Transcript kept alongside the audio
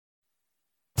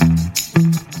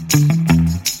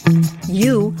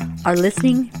You are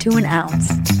listening to An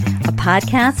Ounce, a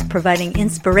podcast providing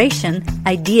inspiration,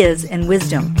 ideas, and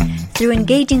wisdom through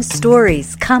engaging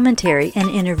stories, commentary, and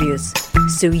interviews,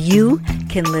 so you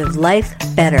can live life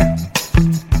better.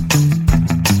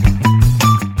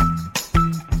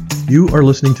 You are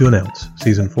listening to An Ounce,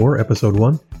 Season 4, Episode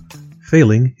 1,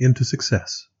 Failing into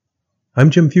Success. I'm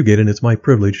Jim Fugate, and it's my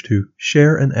privilege to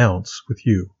share an ounce with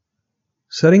you.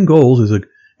 Setting goals is a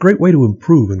great way to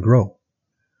improve and grow.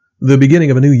 The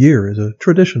beginning of a new year is a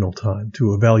traditional time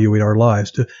to evaluate our lives,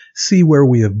 to see where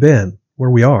we have been, where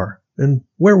we are, and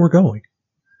where we're going.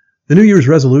 The New Year's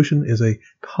resolution is a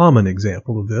common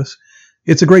example of this.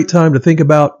 It's a great time to think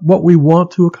about what we want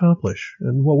to accomplish,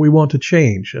 and what we want to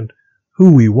change, and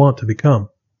who we want to become.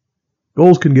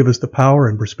 Goals can give us the power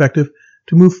and perspective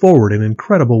to move forward in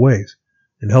incredible ways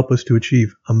and help us to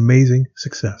achieve amazing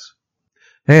success.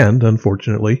 And,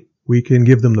 unfortunately, we can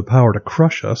give them the power to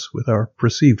crush us with our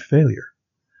perceived failure.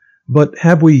 But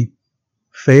have we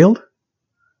failed?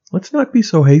 Let's not be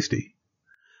so hasty.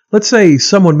 Let's say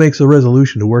someone makes a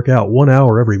resolution to work out 1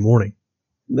 hour every morning.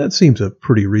 That seems a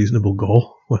pretty reasonable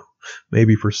goal. Well,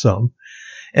 maybe for some.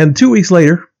 And 2 weeks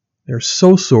later, they're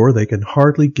so sore they can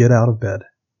hardly get out of bed.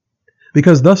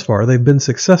 Because thus far they've been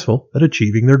successful at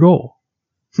achieving their goal.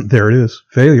 There it is,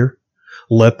 failure.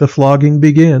 Let the flogging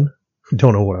begin.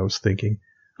 Don't know what I was thinking.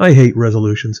 I hate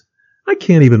resolutions. I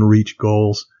can't even reach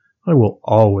goals. I will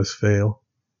always fail.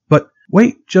 But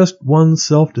wait just one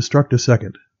self-destructive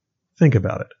second. Think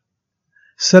about it.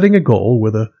 Setting a goal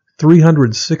with a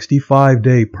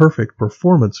 365-day perfect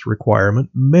performance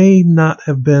requirement may not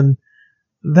have been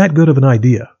that good of an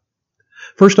idea.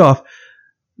 First off,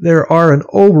 there are an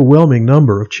overwhelming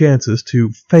number of chances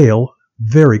to fail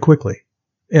very quickly.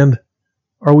 And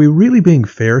are we really being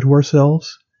fair to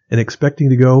ourselves and expecting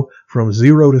to go from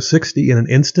 0 to 60 in an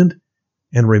instant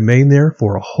and remain there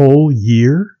for a whole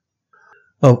year?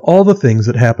 Of all the things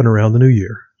that happen around the new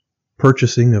year,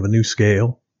 purchasing of a new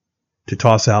scale to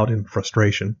toss out in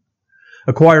frustration,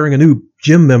 acquiring a new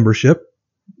gym membership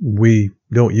we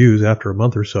don't use after a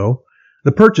month or so,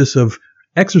 the purchase of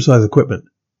exercise equipment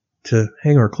to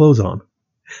hang our clothes on,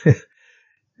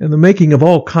 and the making of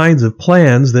all kinds of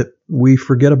plans that we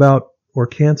forget about or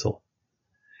cancel.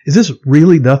 Is this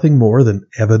really nothing more than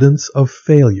evidence of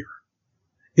failure?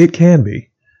 It can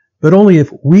be, but only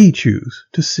if we choose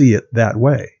to see it that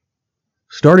way.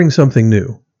 Starting something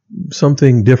new,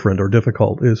 something different or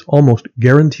difficult, is almost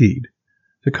guaranteed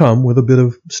to come with a bit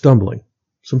of stumbling,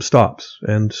 some stops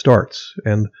and starts,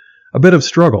 and a bit of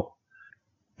struggle.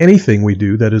 Anything we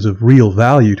do that is of real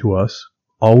value to us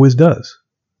always does.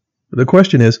 The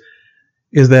question is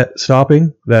that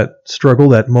stopping, that struggle,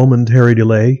 that momentary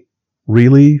delay,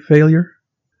 really failure?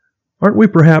 Aren't we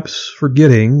perhaps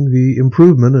forgetting the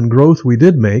improvement and growth we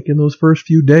did make in those first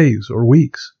few days or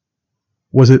weeks?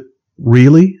 Was it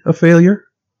really a failure?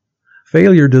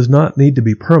 Failure does not need to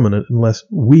be permanent unless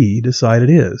we decide it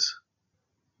is.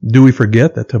 Do we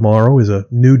forget that tomorrow is a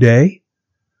new day?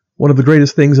 One of the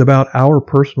greatest things about our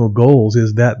personal goals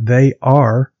is that they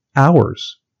are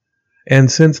ours.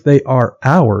 And since they are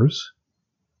ours,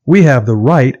 we have the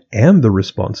right and the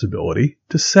responsibility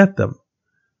to set them,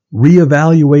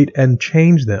 reevaluate and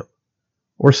change them,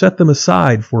 or set them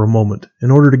aside for a moment in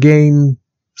order to gain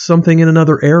something in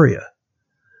another area.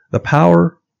 The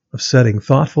power of setting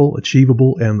thoughtful,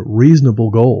 achievable, and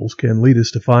reasonable goals can lead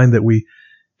us to find that we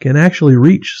can actually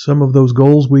reach some of those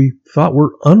goals we thought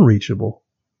were unreachable.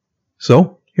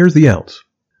 So, here's the ounce.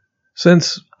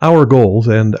 Since our goals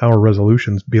and our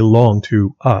resolutions belong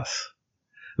to us,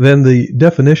 then the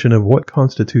definition of what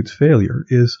constitutes failure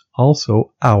is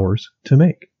also ours to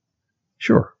make.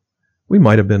 Sure, we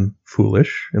might have been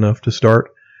foolish enough to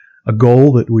start a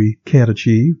goal that we can't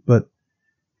achieve, but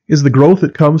is the growth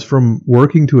that comes from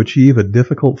working to achieve a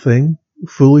difficult thing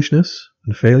foolishness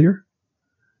and failure?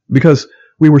 Because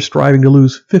we were striving to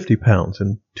lose 50 pounds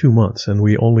in 2 months and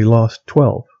we only lost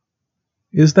 12.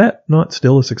 Is that not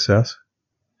still a success?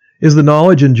 Is the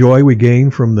knowledge and joy we gain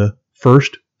from the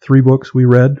first 3 books we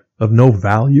read of no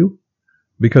value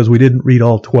because we didn't read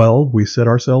all 12 we set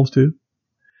ourselves to?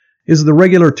 Is the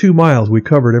regular 2 miles we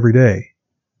covered every day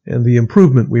and the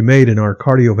improvement we made in our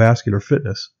cardiovascular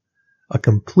fitness a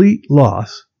complete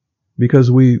loss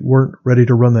because we weren't ready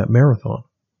to run that marathon?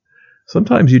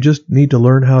 Sometimes you just need to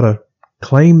learn how to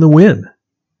claim the win.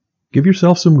 Give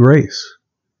yourself some grace.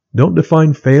 Don't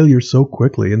define failure so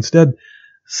quickly. Instead,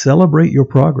 celebrate your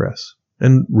progress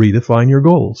and redefine your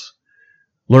goals.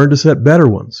 Learn to set better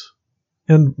ones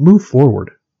and move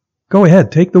forward. Go ahead,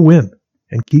 take the win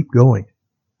and keep going.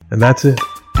 And that's it.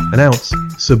 An ounce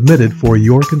submitted for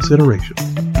your consideration.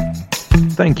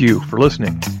 thank you for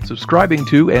listening, subscribing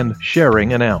to, and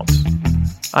sharing an ounce.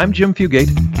 I'm Jim Fugate,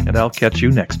 and I'll catch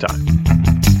you next time.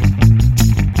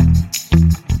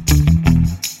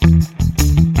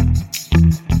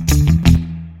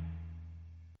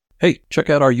 Hey, check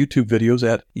out our YouTube videos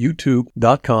at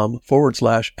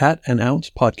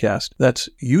youtube.com/@an-ounce-podcast. That's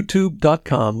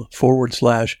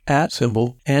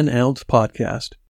youtube.com/@an-ounce-podcast.